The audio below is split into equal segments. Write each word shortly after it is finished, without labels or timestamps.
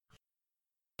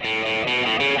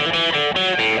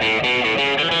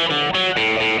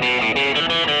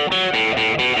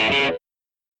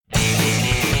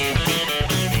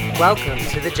Welcome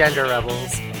to the Gender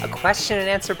Rebels, a question and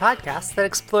answer podcast that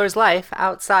explores life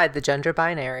outside the gender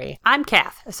binary. I'm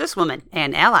Kath, a cis woman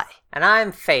and ally. And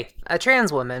I'm Faith, a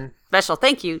trans woman. Special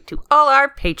thank you to all our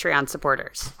Patreon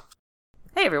supporters.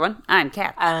 Hey everyone, I'm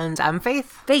Kath. And I'm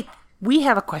Faith. Faith, we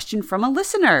have a question from a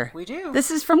listener. We do. This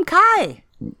is from Kai.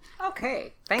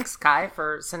 Okay, thanks Kai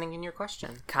for sending in your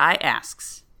question. Kai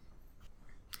asks,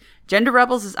 Gender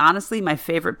Rebels is honestly my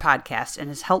favorite podcast and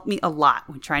has helped me a lot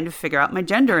when trying to figure out my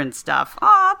gender and stuff.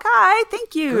 Aw, Kai,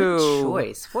 thank you. Good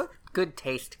choice. What good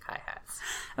taste Kai has.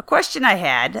 A question I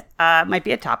had, might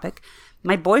be a topic.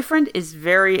 My boyfriend is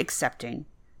very accepting,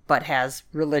 but has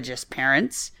religious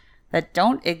parents that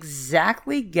don't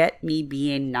exactly get me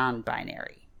being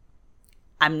non-binary.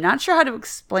 I'm not sure how to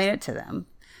explain it to them.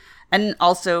 And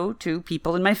also to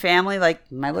people in my family,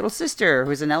 like my little sister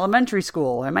who's in elementary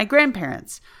school, and my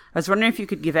grandparents. I was wondering if you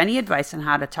could give any advice on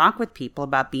how to talk with people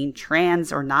about being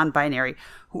trans or non-binary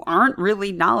who aren't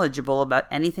really knowledgeable about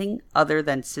anything other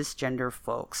than cisgender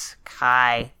folks.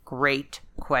 Kai, great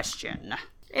question.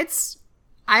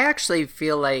 I actually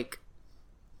feel like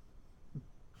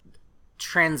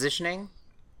transitioning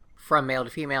from male to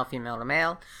female, female to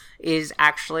male is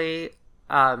actually,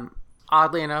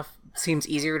 oddly enough, seems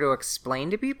easier to explain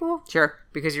to people. Sure.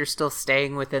 Because you're still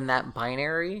staying within that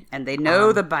binary. And they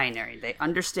know the binary. They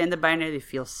understand the binary. They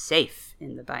feel safe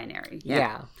in the binary.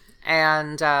 Yeah.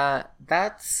 And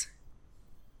that's...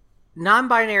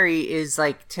 Non-binary is,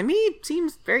 like, to me,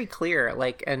 seems very clear,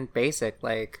 like, and basic.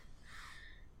 Like,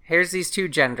 here's these two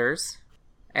genders,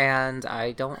 and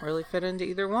I don't really fit into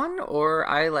either one, or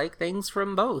I like things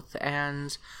from both.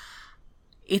 And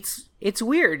it's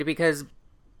weird, because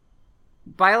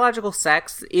biological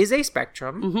sex is a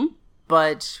spectrum,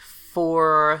 but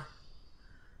for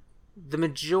the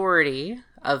majority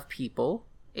of people,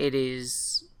 it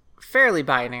is fairly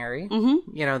binary.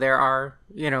 You know, there are,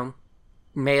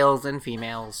 males and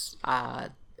females,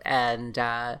 and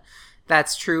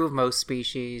that's true of most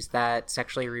species that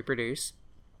sexually reproduce.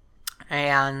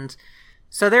 And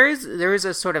so there is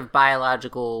a sort of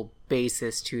biological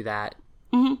basis to that,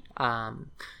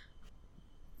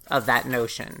 of that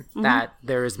notion that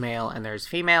there is male and there's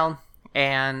female.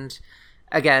 And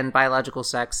again, biological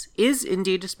sex is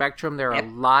indeed a spectrum. There are a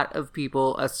lot of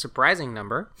people, a surprising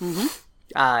number,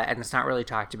 and it's not really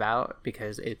talked about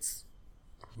because it's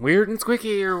weird and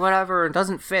squicky or whatever, and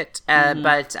doesn't fit.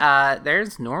 But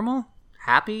there's normal,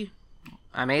 happy,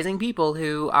 amazing people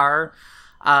who are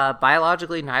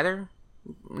biologically neither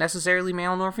necessarily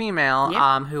male nor female,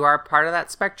 who are part of that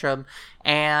spectrum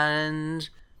and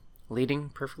leading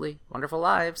perfectly wonderful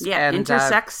lives. Yeah, and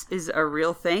intersex is a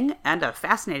real thing and a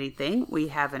fascinating thing. We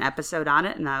have an episode on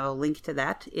it, and I will link to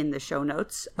that in the show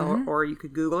notes, or you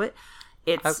could Google it.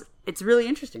 It's really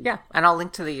interesting. Yeah, and I'll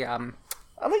link to the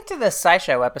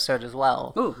SciShow episode as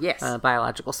well. Oh, yes.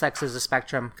 Biological sex is a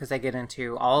spectrum, because they get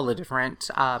into all the different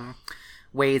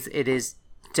ways it is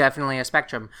definitely a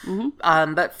spectrum.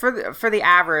 But for the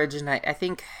average, and I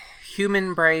think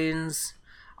human brains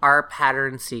are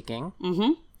pattern seeking.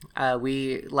 Our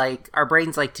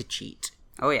brains like to cheat.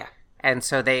 Oh, yeah. And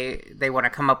so they want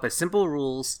to come up with simple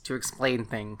rules to explain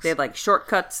things. They like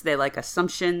shortcuts. They like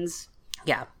assumptions.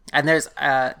 Yeah. And there's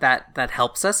that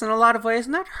helps us in a lot of ways,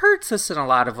 and that hurts us in a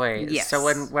lot of ways. Yes. So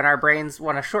when our brains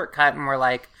want a shortcut and we're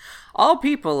like, all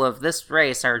people of this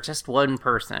race are just one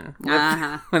person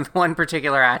with one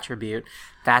particular attribute,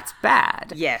 that's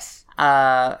bad. Yes.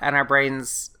 And our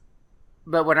brains...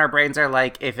 But when our brains are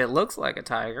like, if it looks like a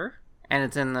tiger and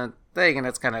it's in the thing and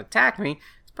it's going to attack me,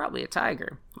 it's probably a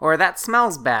tiger. Or that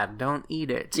smells bad, don't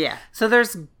eat it. Yeah. So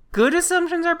there's good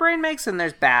assumptions our brain makes and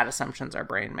there's bad assumptions our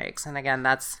brain makes. And again,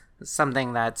 that's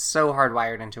something that's so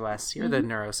hardwired into us. You're the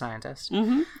neuroscientist.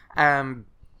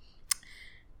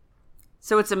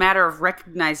 So it's a matter of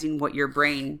recognizing what your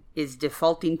brain is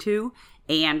defaulting to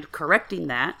and correcting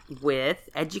that with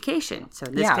education. So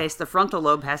in this case, the frontal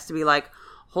lobe has to be like,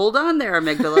 hold on there,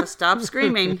 amygdala, stop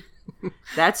screaming.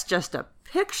 That's just a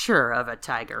picture of a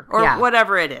tiger, or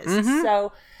whatever it is.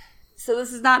 So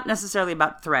this is not necessarily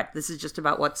about threat. This is just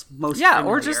about what's most familiar.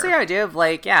 Or just the idea of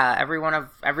like, everyone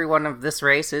of this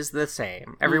race is the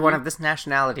same. Everyone of this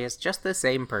nationality is just the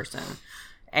same person.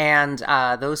 And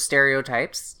those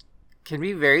stereotypes can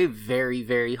be very, very,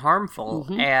 very harmful.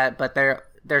 But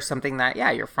there's something that,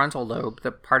 your frontal lobe,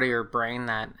 the part of your brain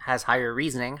that has higher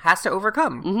reasoning, has to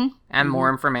overcome. And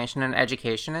more information and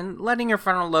education, and letting your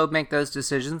frontal lobe make those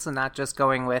decisions and not just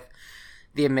going with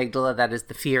the amygdala, that is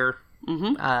the fear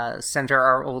center,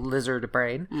 our old lizard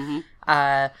brain.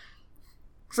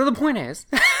 So the point is,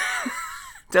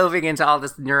 delving into all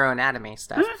this neuroanatomy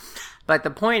stuff, but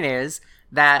the point is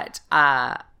that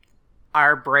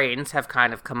our brains have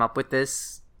kind of come up with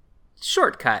this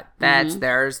shortcut that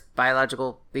there's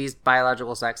these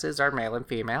biological sexes are male and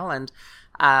female, and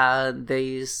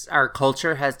our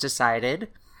culture has decided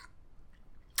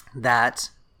that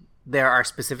there are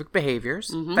specific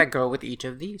behaviors that go with each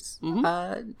of these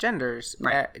genders.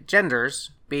 Right.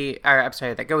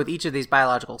 That go with each of these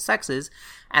biological sexes,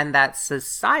 and that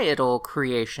societal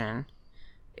creation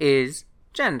is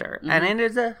gender, and it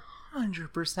is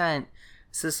 100%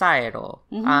 societal.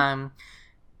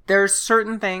 There's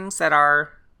certain things that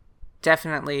are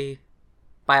definitely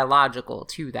biological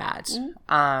to that.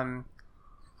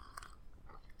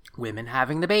 Women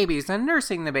having the babies and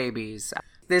nursing the babies.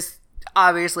 This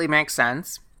obviously makes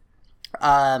sense.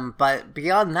 But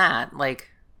beyond that, like,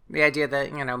 the idea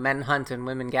that, men hunt and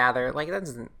women gather, like,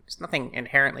 there's nothing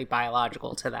inherently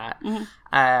biological to that.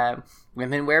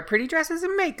 Women wear pretty dresses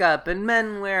and makeup, and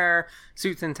men wear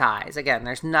suits and ties. Again,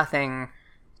 there's nothing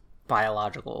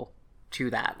biological to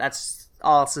that. That's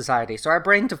all society. So our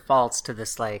brain defaults to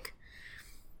this, like,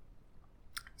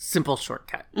 simple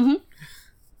shortcut.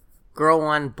 Girl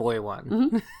one, boy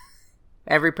one.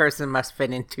 Every person must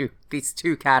fit into these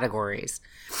two categories.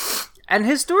 And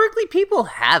historically, people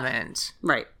haven't.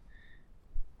 Right.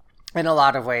 In a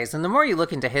lot of ways. And the more you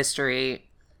look into history,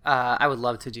 I would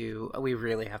love to we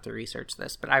really have to research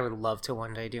this, but I would love to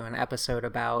one day do an episode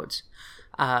about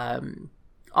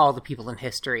all the people in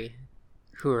history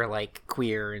who are, like,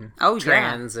 queer and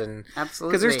trans. And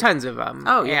absolutely. Because there's tons of them.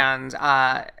 Oh,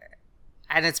 yeah.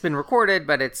 And it's been recorded,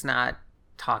 but it's not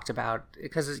talked about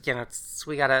because,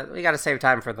 we gotta save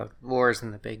time for the wars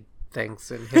and the big things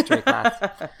in history class.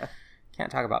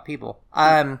 Can't talk about people.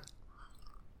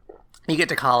 You get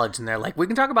to college and they're like, we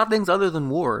can talk about things other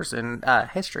than wars in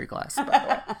history class, by the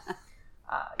way.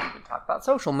 You can talk about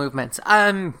social movements.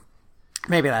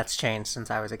 Maybe that's changed since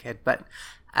I was a kid, but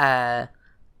that's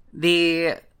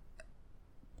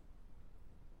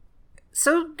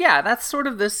sort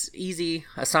of this easy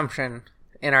assumption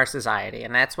in our society,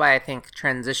 and that's why I think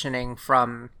transitioning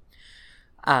from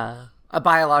a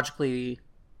biologically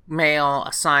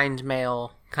assigned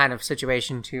male kind of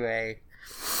situation to a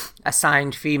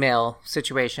assigned female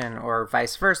situation or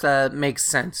vice versa makes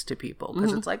sense to people,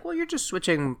 because it's like, well, you're just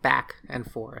switching back and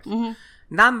forth.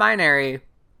 Non-binary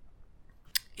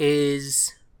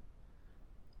is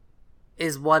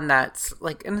one that's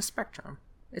like in a spectrum.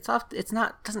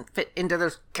 Doesn't fit into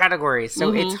those categories,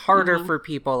 so it's harder for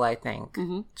people, I think,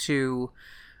 to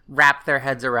wrap their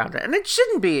heads around it. And it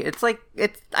shouldn't be.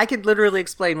 I could literally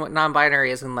explain what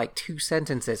non-binary is in like 2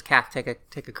 sentences. Kath, take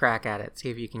a crack at it. See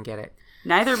if you can get it.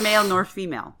 Neither male nor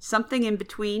female. Something in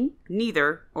between,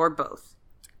 neither or both.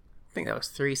 I think that was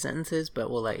 3 sentences,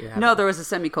 but we'll let you have it. No, there was a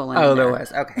semicolon. Oh, there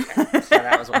was. Okay. So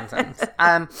that was 1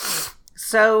 sentence.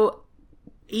 So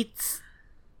it's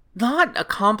not a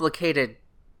complicated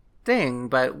thing,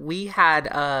 but we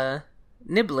had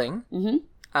Nibbling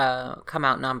come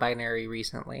out non-binary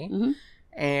recently,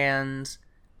 and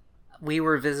we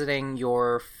were visiting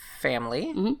your family.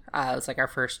 It was like our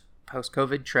first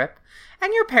post-COVID trip,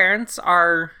 and your parents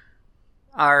are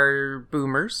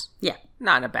boomers. Yeah,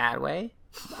 not in a bad way.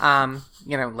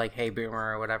 Like, hey,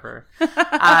 boomer or whatever.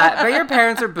 But your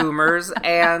parents are boomers,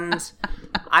 and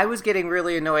I was getting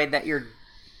really annoyed that your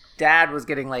dad was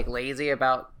getting, like, lazy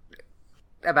about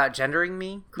gendering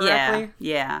me correctly.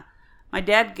 Yeah. My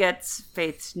dad gets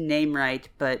Faith's name right,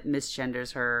 but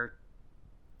misgenders her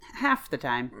half the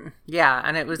time. Yeah,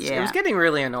 and it was getting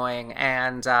really annoying,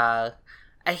 and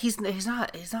he's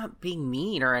not being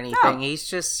mean or anything. No. He's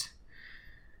just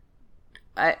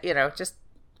just.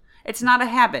 It's not a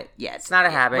habit yet. It's not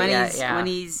a habit yet. When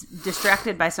he's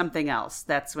distracted by something else,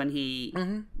 that's when he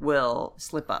will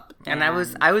slip up. And I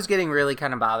was getting really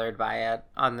kind of bothered by it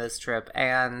on this trip,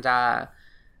 and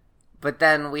but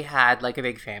then we had like a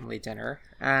big family dinner,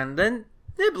 and then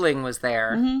Nibbling was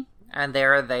there, and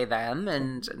there are they, them,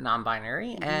 and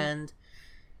non-binary, and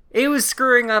it was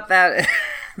screwing up that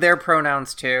their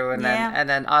pronouns too, and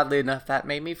then oddly enough, that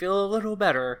made me feel a little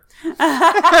better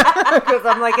because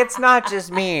I'm like, it's not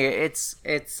just me, it's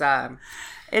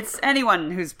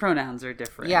anyone whose pronouns are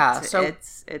different. Yeah, so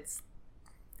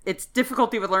it's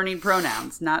difficulty with learning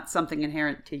pronouns, not something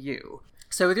inherent to you.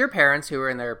 So with your parents who were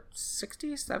in their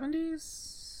 60s, 70s,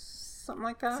 something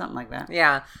like that.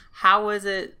 Yeah. How was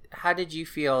it? How did you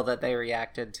feel that they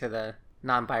reacted to the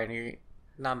non-binary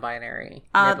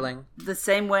Nibbling? The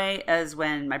same way as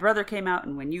when my brother came out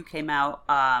and when you came out.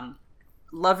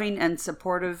 Loving and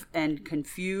supportive and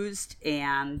confused,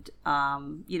 and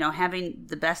having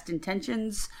the best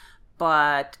intentions,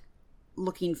 but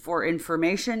looking for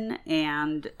information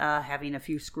and having a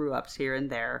few screw ups here and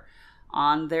there.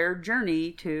 on their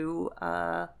journey to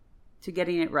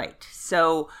getting it right.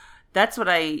 So that's what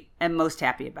I am most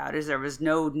happy about, is there was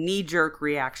no knee-jerk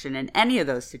reaction in any of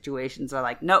those situations. They're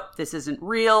like, nope, this isn't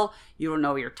real. You don't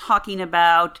know what you're talking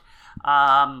about.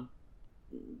 Time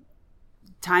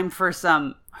for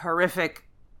some horrific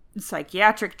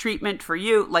psychiatric treatment for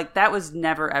you. Like, that was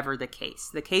never, ever the case.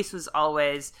 The case was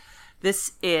always,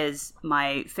 this is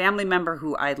my family member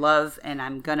who I love, and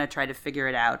I'm going to try to figure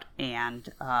it out.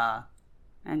 And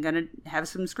I'm going to have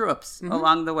some screw-ups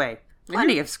along the way.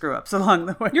 Plenty of screw-ups along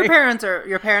the way. Your parents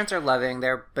are loving.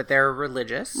 But they're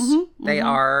religious. They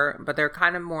are, but they're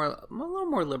kind of a little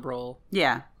more liberal.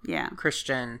 Yeah.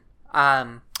 Christian.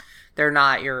 They're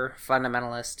not your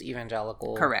fundamentalist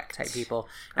evangelical Correct. type people.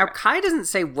 Now, Kai doesn't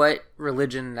say what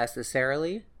religion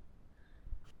necessarily.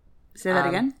 Say that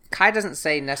again? Kai doesn't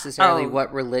say necessarily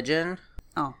what religion.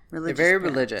 Oh, religious. They're very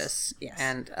parents. religious. Yes.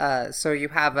 And so you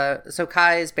have so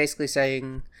Kai is basically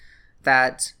saying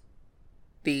that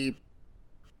the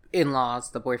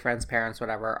in-laws, the boyfriend's parents,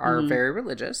 whatever, are very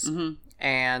religious,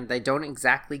 and they don't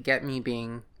exactly get me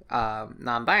being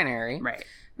non-binary. Right.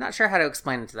 Not sure how to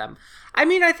explain it to them. I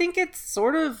mean, I think it's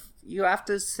sort of, you have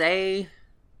to say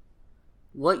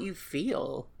what you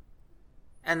feel,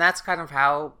 and that's kind of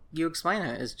how you explain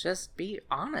it, is just be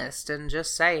honest and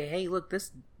just say, hey, look,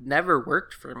 this never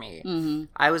worked for me.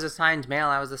 I was assigned male,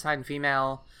 I was assigned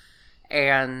female,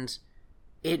 and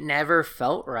it never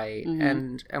felt right.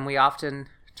 And we often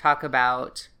talk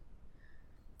about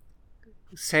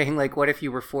saying, like, what if you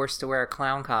were forced to wear a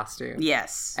clown costume?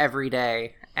 Yes. Every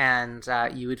day, and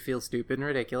you would feel stupid and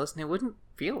ridiculous, and it wouldn't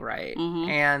feel right.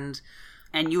 And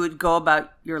you would go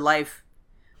about your life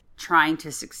trying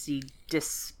to succeed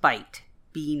despite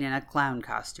being in a clown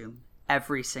costume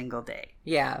every single day.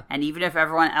 Yeah. And even if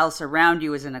everyone else around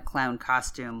you is in a clown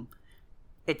costume,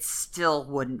 it still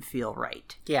wouldn't feel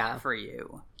right. Yeah. For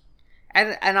you.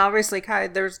 And obviously, Kai,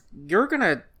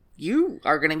 you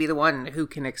are gonna be the one who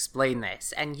can explain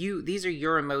this, and these are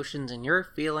your emotions and your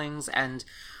feelings and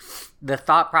the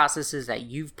thought processes that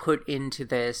you've put into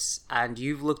this, and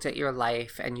you've looked at your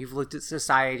life and you've looked at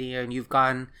society and you've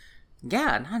gone,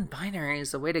 yeah, non-binary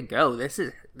is the way to go. This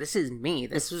is me.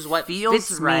 This is what feels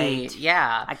fits right. Me.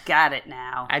 Yeah, I got it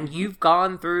now. And you've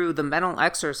gone through the mental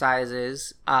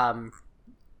exercises, to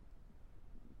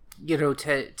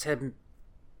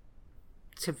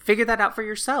figure that out for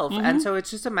yourself. And so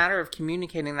it's just a matter of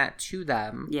communicating that to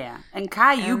them. Yeah. And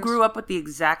Kai, you grew up with the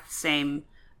exact same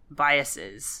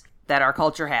biases that our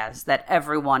culture has, that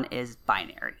everyone is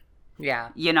binary. Yeah.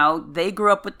 You know, they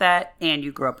grew up with that, and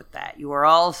you grew up with that. You are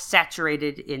all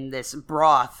saturated in this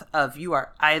broth of you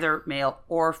are either male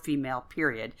or female,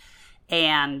 period.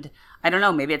 And I don't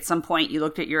know, maybe at some point you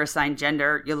looked at your assigned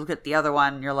gender, you look at the other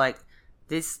one, and you're like,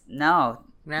 no.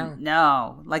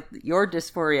 Like your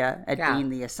dysphoria at being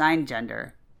the assigned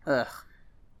gender. Ugh.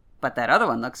 But that other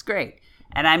one looks great.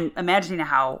 And I'm imagining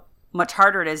how much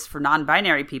harder it is for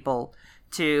non-binary people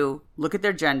to look at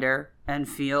their gender and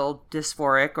feel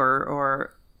dysphoric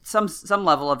or some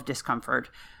level of discomfort.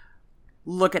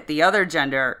 Look at the other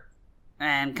gender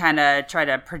and kind of try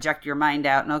to project your mind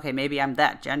out and, okay, maybe I'm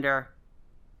that gender.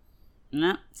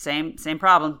 No, same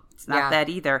problem. It's not that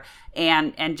either.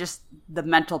 And just the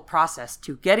mental process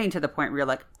to getting to the point where you're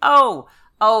like, oh,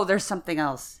 there's something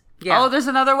else. Yeah. Oh, there's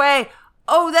another way.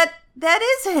 Oh, that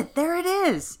is it. There it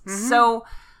is. So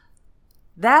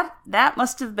that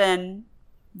must have been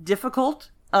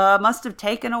difficult. Must have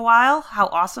taken a while. How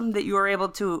awesome that you were able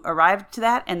to arrive to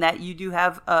that, and that you do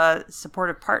have a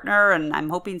supportive partner, and I'm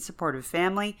hoping supportive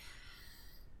family.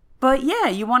 But yeah,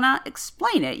 you want to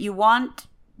explain it. You want,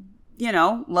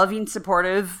 loving,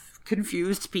 supportive,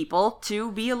 confused people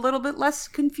to be a little bit less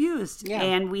confused. Yeah.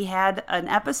 And we had an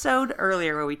episode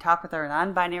earlier where we talked with our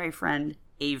non-binary friend,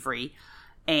 Avery.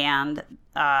 And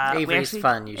Avery's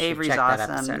fun. You should Avery's check awesome. that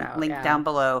episode out. Link down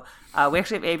below. We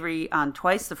actually have Avery on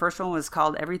twice. The first one was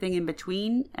called Everything in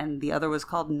Between, and the other was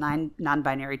called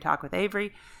Non-Binary Talk with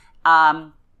Avery.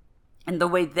 And the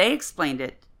way they explained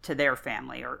it to their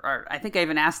family, or I think I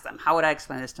even asked them, how would I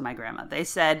explain this to my grandma? They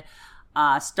said,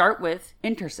 start with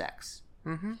intersex.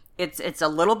 It's a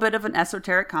little bit of an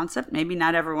esoteric concept. Maybe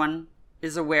not everyone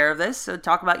is aware of this. So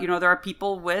talk about, there are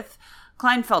people with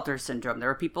Klinefelter syndrome.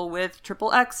 There are people with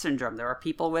triple X syndrome. There are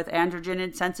people with androgen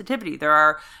insensitivity. There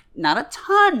are not a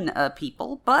ton of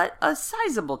people, but a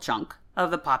sizable chunk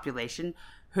of the population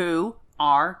who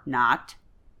are not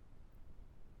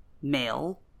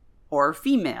male or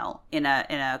female in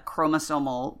a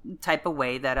chromosomal type of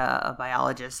way that a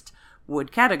biologist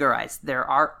would categorize. There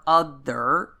are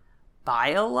other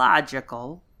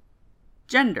biological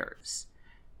genders.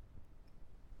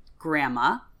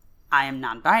 Grandma, I am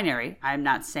non-binary. I'm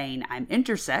not saying I'm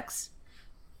intersex,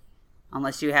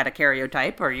 unless you had a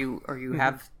karyotype or you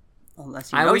have,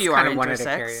 unless you know you are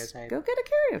intersex. Go get a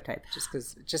karyotype.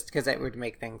 Just because it would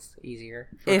make things easier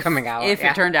for coming out. If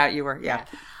it turned out you were,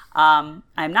 I'm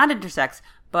not intersex,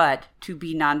 but to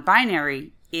be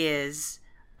non-binary is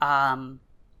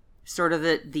sort of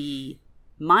the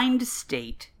mind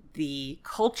state, the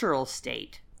cultural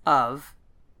state of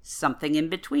something in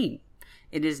between.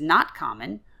 It is not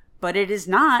common, but it is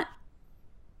not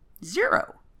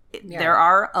zero. There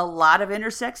are a lot of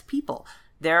intersex people.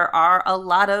 There are a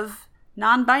lot of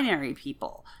non-binary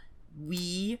people.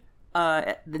 We,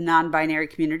 the non-binary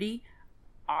community,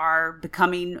 are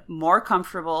becoming more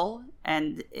comfortable,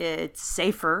 and it's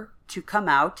safer to come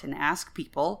out and ask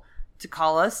people to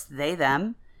call us they,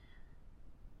 them.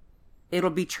 It'll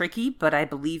be tricky, but I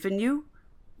believe in you.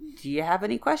 Do you have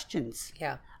any questions?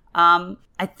 Yeah.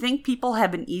 I think people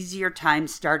have an easier time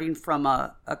starting from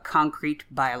a concrete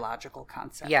biological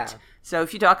concept. Yeah. So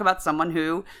if you talk about someone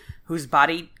whose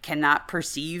body cannot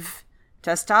perceive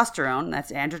testosterone,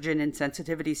 that's androgen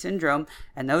insensitivity syndrome,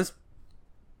 and those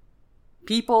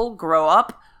people grow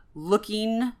up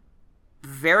looking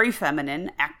very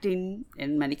feminine, acting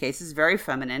in many cases very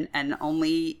feminine, and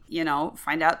only,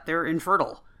 find out they're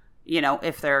infertile,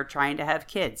 if they're trying to have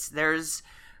kids. There's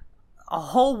a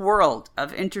whole world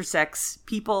of intersex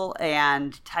people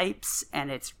and types, and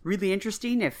it's really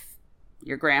interesting. If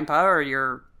your grandpa or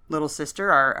your little sister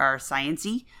are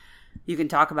sciencey, you can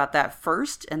talk about that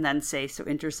first and then say, so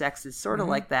intersex is sort of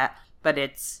like that, but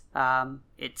it's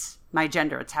my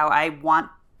gender. It's how I want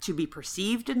to be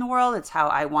perceived in the world. It's how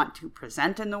I want to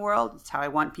present in the world. It's how I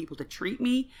want people to treat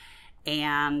me,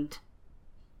 and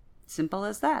simple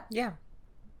as that. Yeah.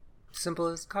 Simple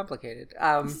as complicated.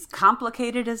 As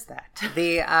complicated as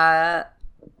that.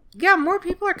 More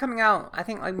people are coming out. I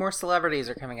think like more celebrities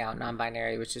are coming out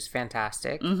non-binary, which is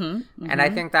fantastic. And I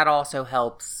think that also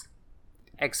helps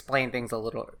explain things a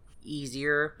little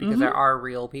easier because there are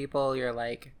real people. You're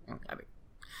like,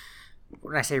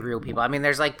 when I say real people, I mean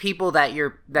there's like people that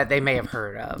they may have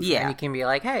heard of. Yeah. And you can be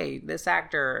like, hey, this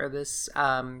actor or this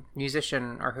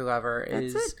musician or whoever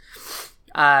is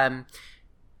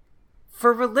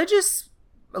for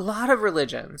a lot of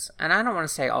religions, and I don't want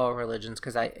to say all religions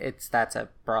because that's a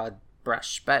broad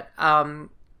brush, but a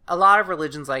lot of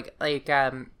religions like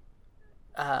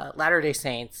Latter-day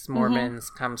Saints, Mormons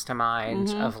comes to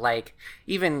mind of like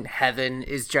even heaven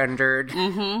is gendered,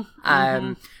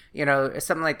 something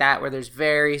like that where there's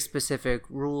very specific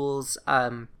rules.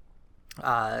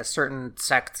 Certain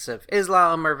sects of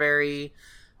Islam are very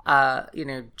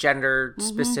gender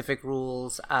specific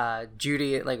rules.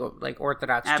 Judaism, like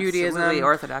Orthodox Judaism,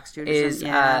 Orthodox Judaism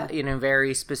is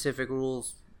very specific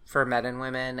rules for men and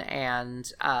women,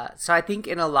 and so I think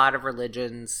in a lot of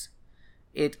religions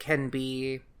it can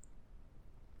be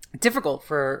difficult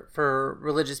for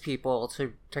religious people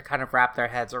to kind of wrap their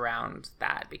heads around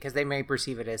that because they may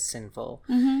perceive it as sinful.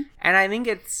 And I think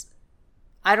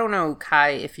I don't know, Kai,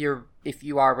 if you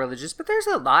are religious, but there's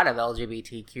a lot of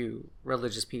LGBTQ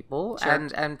religious people, sure.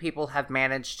 and people have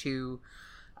managed to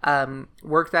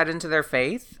work that into their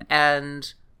faith,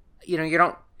 and you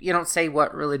don't say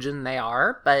what religion they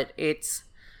are, but it's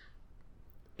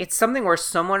something where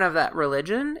someone of that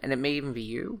religion, and it may even be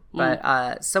you,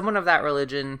 but someone of that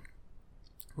religion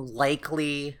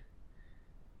likely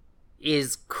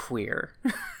is queer.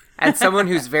 And someone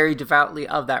who's very devoutly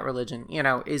of that religion,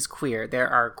 is queer. There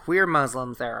are queer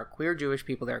Muslims, there are queer Jewish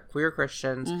people, there are queer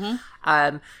Christians.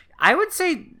 I would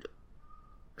say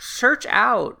search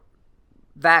out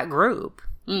that group.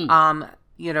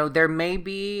 There may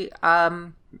be,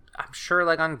 I'm sure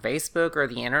like on Facebook or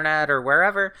the internet or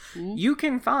wherever, you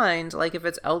can find, like if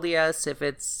it's LDS,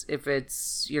 if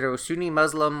it's Sunni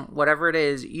Muslim, whatever it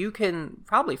is, you can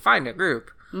probably find a group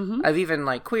of even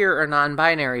like queer or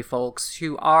non-binary folks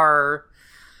who are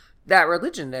that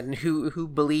religion and who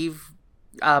believe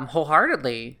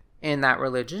wholeheartedly in that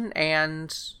religion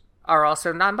and are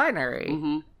also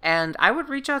non-binary. And I would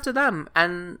reach out to them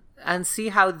and see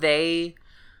how they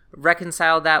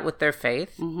reconcile that with their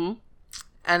faith.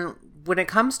 And when it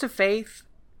comes to faith,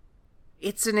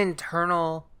 it's an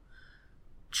internal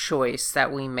choice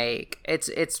that we make. It's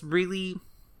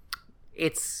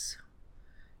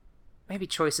maybe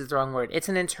choice is the wrong word. It's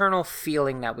an internal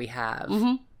feeling that we have.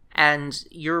 And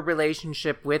your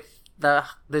relationship with the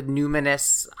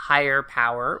numinous higher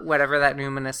power, whatever that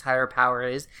numinous higher power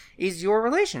is your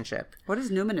relationship. What does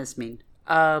numinous mean?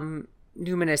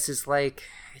 Numinous is like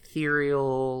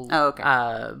ethereal. Oh, okay.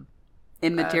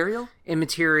 Immaterial?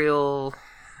 Immaterial.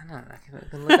 I don't know.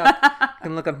 I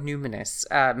can look up numinous,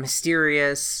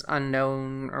 mysterious,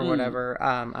 unknown, or whatever.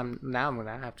 I'm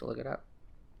gonna have to look it up.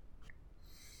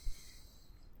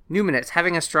 Numinous,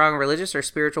 having a strong religious or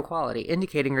spiritual quality,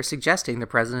 indicating or suggesting the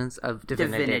presence of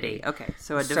divinity. Okay,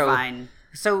 so a divine.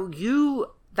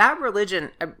 That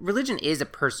religion is a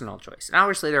personal choice. And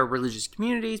obviously there are religious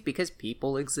communities because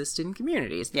people exist in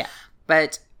communities. Yeah.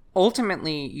 But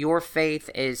ultimately your faith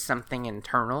is something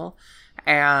internal,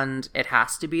 and it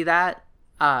has to be that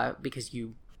because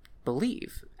you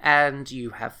believe and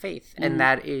you have faith, and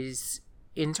that is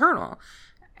internal.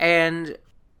 And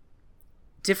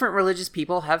different religious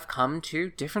people have come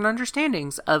to different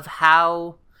understandings of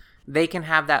how they can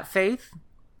have that faith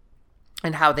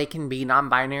and how they can be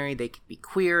non-binary. They could be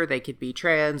queer, they could be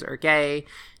trans or gay,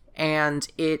 and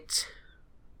it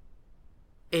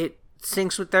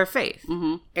syncs with their faith.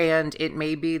 And it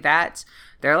may be that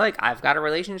they're like, I've got a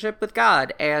relationship with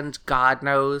God, and God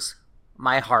knows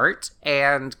my heart,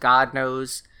 and God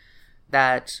knows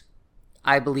that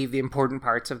I believe the important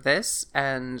parts of this,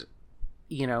 and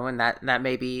and that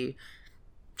may be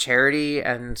charity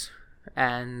and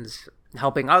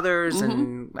helping others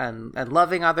and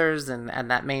loving others,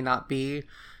 and that may not be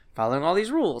following all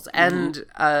these rules and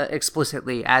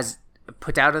explicitly as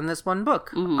put out in this one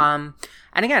book. And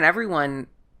again, everyone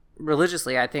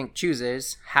religiously, I think,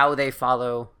 chooses how they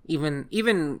follow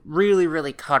even really,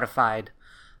 really codified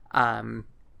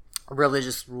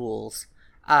religious rules.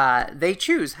 They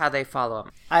choose how they follow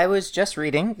them. I was just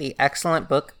reading the excellent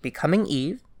book Becoming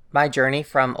Eve, My Journey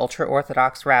from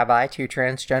Ultra-Orthodox Rabbi to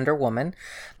Transgender Woman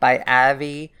by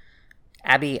Abby,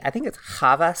 I think it's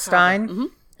Chava Stein.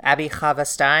 Abby Chava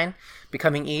Stein.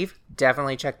 Becoming Eve.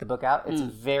 Definitely check the book out. It's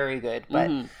very good.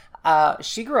 But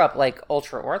she grew up like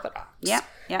ultra-Orthodox. Yeah,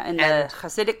 in the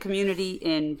Hasidic community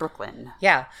in Brooklyn.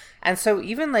 Yeah. And so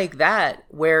even like that,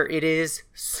 where it is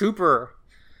super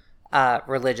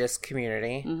religious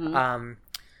community,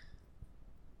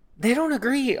 they don't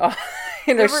agree.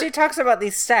 She talks about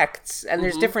these sects, and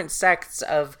there's different sects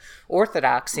of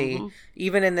orthodoxy,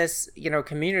 even in this,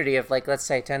 community of like, let's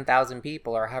say 10,000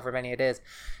 people or however many it is.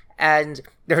 And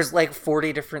there's like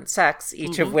 40 different sects,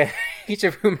 each of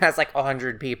whom has like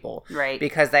 100 people. Right.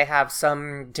 Because they have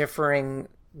some differing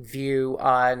view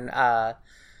on,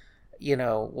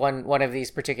 one of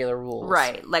these particular rules.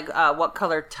 Right. Like what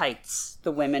color tights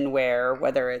the women wear,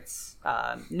 whether it's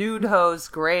nude hose,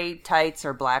 gray tights,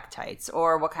 or black tights,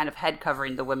 or what kind of head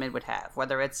covering the women would have,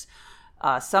 whether it's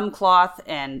some cloth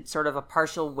and sort of a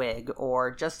partial wig,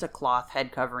 or just a cloth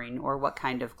head covering, or what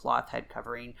kind of cloth head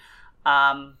covering.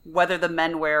 Whether the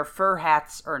men wear fur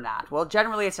hats or not. Well,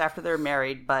 generally it's after they're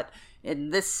married, but in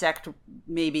this sect,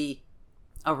 maybe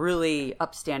a really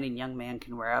upstanding young man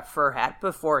can wear a fur hat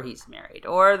before he's married,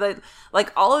 or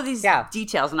all of these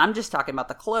details. And I'm just talking about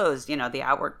the clothes, the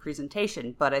outward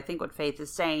presentation. But I think what Faith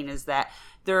is saying is that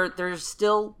there's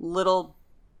still little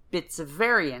bits of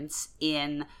variance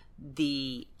in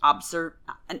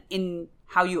in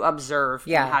how you observe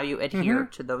and how you adhere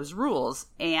to those rules.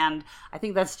 And I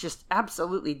think that's just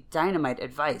absolutely dynamite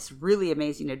advice, really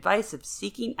amazing advice of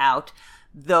seeking out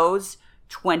those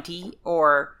 20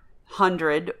 or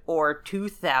 100 or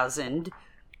 2,000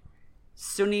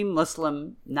 Sunni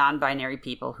Muslim non-binary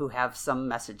people who have some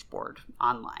message board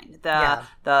online. The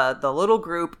little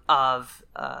group of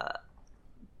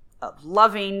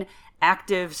loving,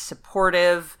 active,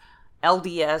 supportive,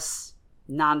 LDS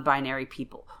non-binary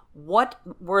people. What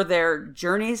were their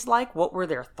journeys like? What were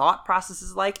their thought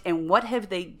processes like? And what have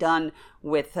they done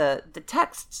with the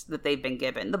texts that they've been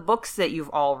given, the books that you've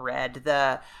all read?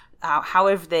 How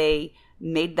have they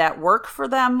made that work for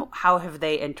them? How have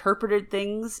they interpreted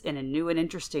things in a new and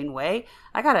interesting way?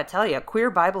 I gotta tell you,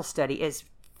 queer Bible study is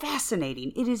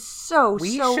fascinating. It is so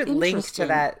interesting. Link to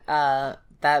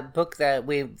that book that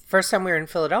first time we were in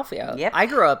Philadelphia. Yep. I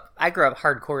grew up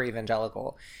hardcore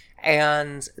evangelical.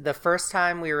 And the first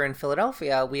time we were in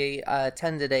Philadelphia, we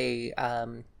attended a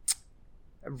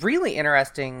really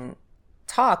interesting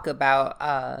talk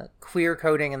about queer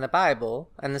coding in the Bible.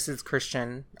 And this is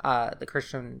Christian, the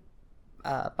Christian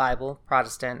Bible,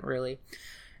 Protestant, really.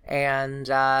 And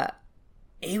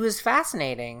it was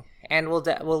fascinating. And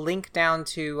we'll link down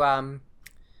to...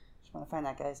 just want to find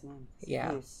that guy's name.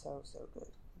 Yeah. He is so good.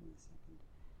 Give me a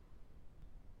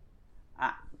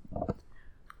second.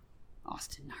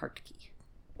 Austin Hartke.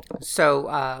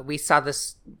 So we saw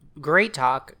this great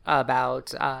talk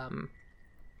about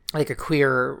like a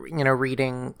queer,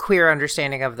 reading, queer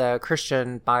understanding of the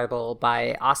Christian Bible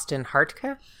by Austin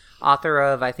Hartke, author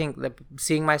of, I think,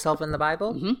 Seeing Myself in the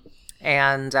Bible.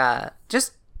 And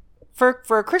just for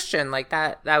a Christian, like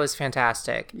that was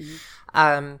fantastic.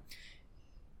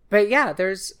 But yeah,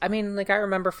 I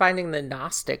remember finding the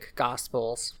Gnostic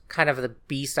Gospels, kind of the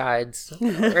B-sides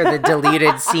or the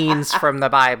deleted scenes from the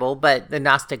Bible, but the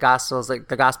Gnostic Gospels, like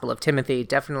the Gospel of Timothy,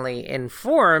 definitely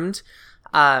informed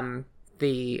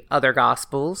the other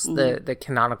Gospels, the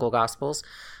canonical Gospels.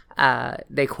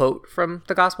 They quote from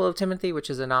the Gospel of Timothy, which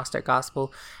is a Gnostic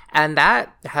Gospel, and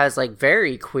that has like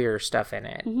very queer stuff in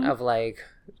it of like,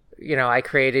 I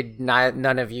created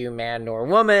none of you man nor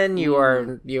woman. You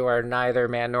are neither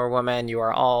man nor woman. You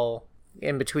are all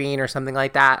in between or something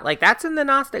like that. Like that's in the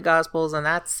Gnostic Gospels, and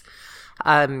that's,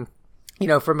 from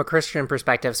a Christian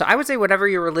perspective. So I would say whatever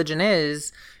your religion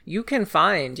is, you can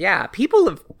find, people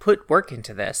have put work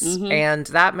into this, and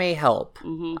that may help,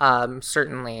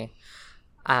 certainly.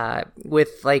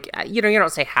 With like, you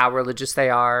don't say how religious they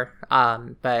are,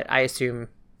 but I assume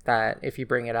that if you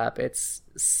bring it up, it's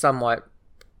somewhat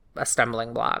a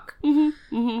stumbling block.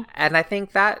 And I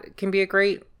think that can be a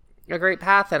great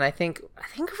path. And I think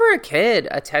for a kid,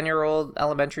 a 10-year-old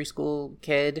elementary school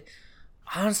kid,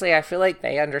 honestly, I feel like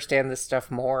they understand this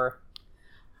stuff more.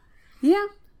 Yeah.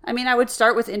 I mean, I would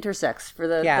start with intersex for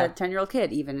the 10-year-old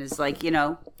kid, even is like,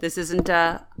 this isn't,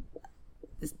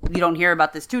 you don't hear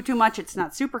about this too much. It's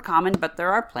not super common, but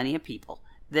there are plenty of people.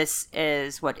 This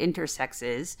is what intersex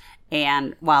is.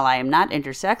 And while I am not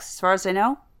intersex, as far as I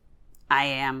know, I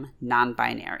am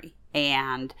non-binary,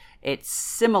 and it's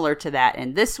similar to that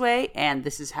in this way, and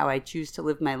this is how I choose to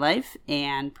live my life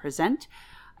and present,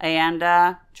 and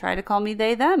try to call me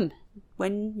they, them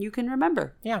when you can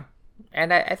remember. Yeah,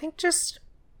 and I think just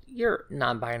you're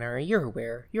non-binary, you're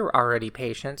aware, you're already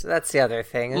patient. That's the other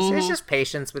thing. It's just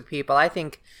patience with people. I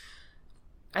think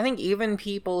even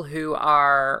people who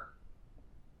are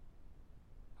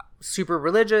super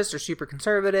religious or super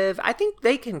conservative, I think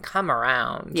they can come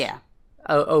around. Yeah.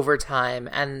 Over time.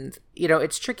 And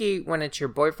it's tricky when it's your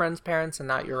boyfriend's parents and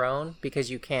not your own,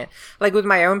 because you can't, like with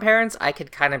my own parents, I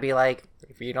could kind of be like,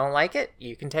 if you don't like it,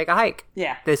 you can take a hike.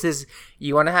 Yeah,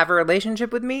 you want to have a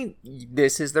relationship with me,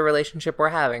 this is the relationship we're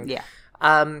having. Yeah.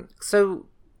 So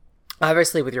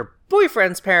obviously with your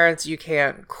boyfriend's parents, you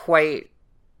can't quite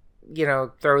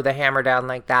throw the hammer down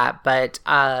like that, but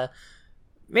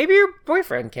maybe your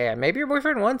boyfriend can. Maybe your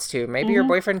boyfriend wants to. Maybe your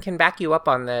boyfriend can back you up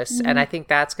on this. And I think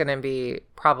that's going to be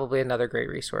probably another great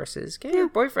resource is get your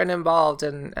boyfriend involved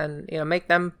and make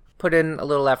them put in a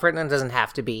little effort. And it doesn't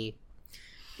have to be,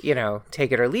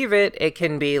 take it or leave it. It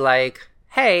can be like,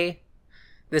 hey,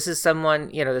 this is someone,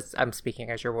 I'm speaking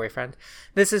as your boyfriend.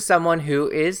 This is someone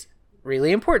who is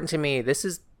really important to me. This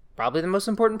is probably the most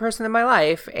important person in my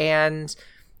life. And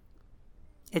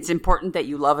it's important that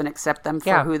you love and accept them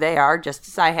for who they are, just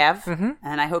as I have,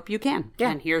 and I hope you can.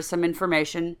 Yeah. And here's some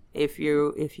information if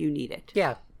you need it.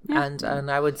 Yeah.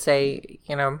 And I would say,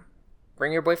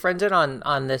 bring your boyfriend in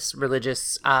on this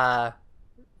religious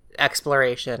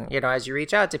exploration. As you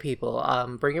reach out to people,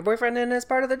 bring your boyfriend in as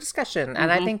part of the discussion,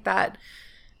 and I think that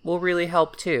will really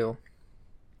help too.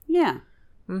 Yeah.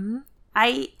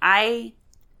 I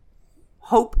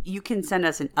hope you can send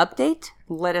us an update.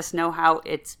 Let us know how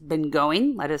it's been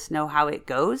going. Let us know how it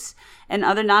goes. And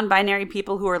other non-binary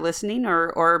people who are listening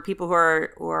or people who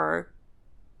are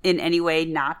in any way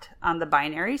not on the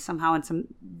binary, somehow in some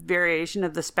variation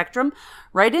of the spectrum,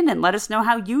 write in and let us know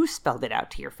how you spelled it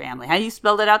out to your family, how you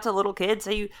spelled it out to little kids,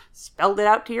 how you spelled it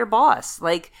out to your boss.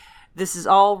 Like, this is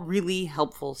all really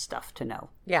helpful stuff to know.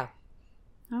 Yeah.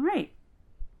 All right.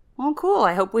 Well, cool.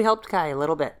 I hope we helped Kai a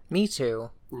little bit. Me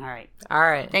too. All right.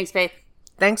 Thanks, Faith.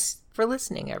 Thanks for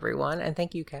listening, everyone. And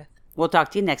thank you, Kath. We'll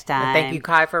talk to you next time. And thank you,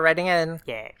 Kai, for writing in.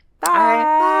 Yeah. Bye. All right,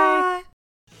 bye.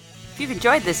 If you've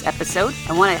enjoyed this episode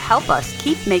and want to help us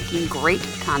keep making great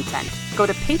content, go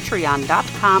to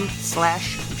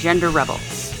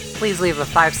patreon.com/genderrebels. Please leave a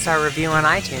 5-star review on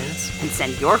iTunes. And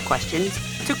send your questions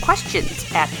to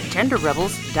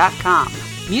questions@genderrebels.com.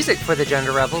 Music for the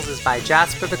Gender Rebels is by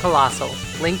Jasper the Colossal.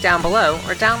 Link down below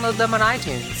or download them on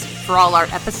iTunes. For all our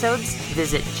episodes,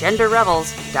 visit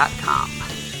genderrebels.com.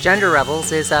 Gender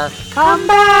Rebels is a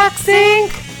Comeback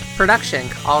Sync production.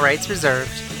 All rights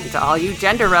reserved. And to all you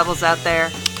gender rebels out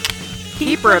there,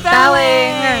 keep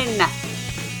rebelling!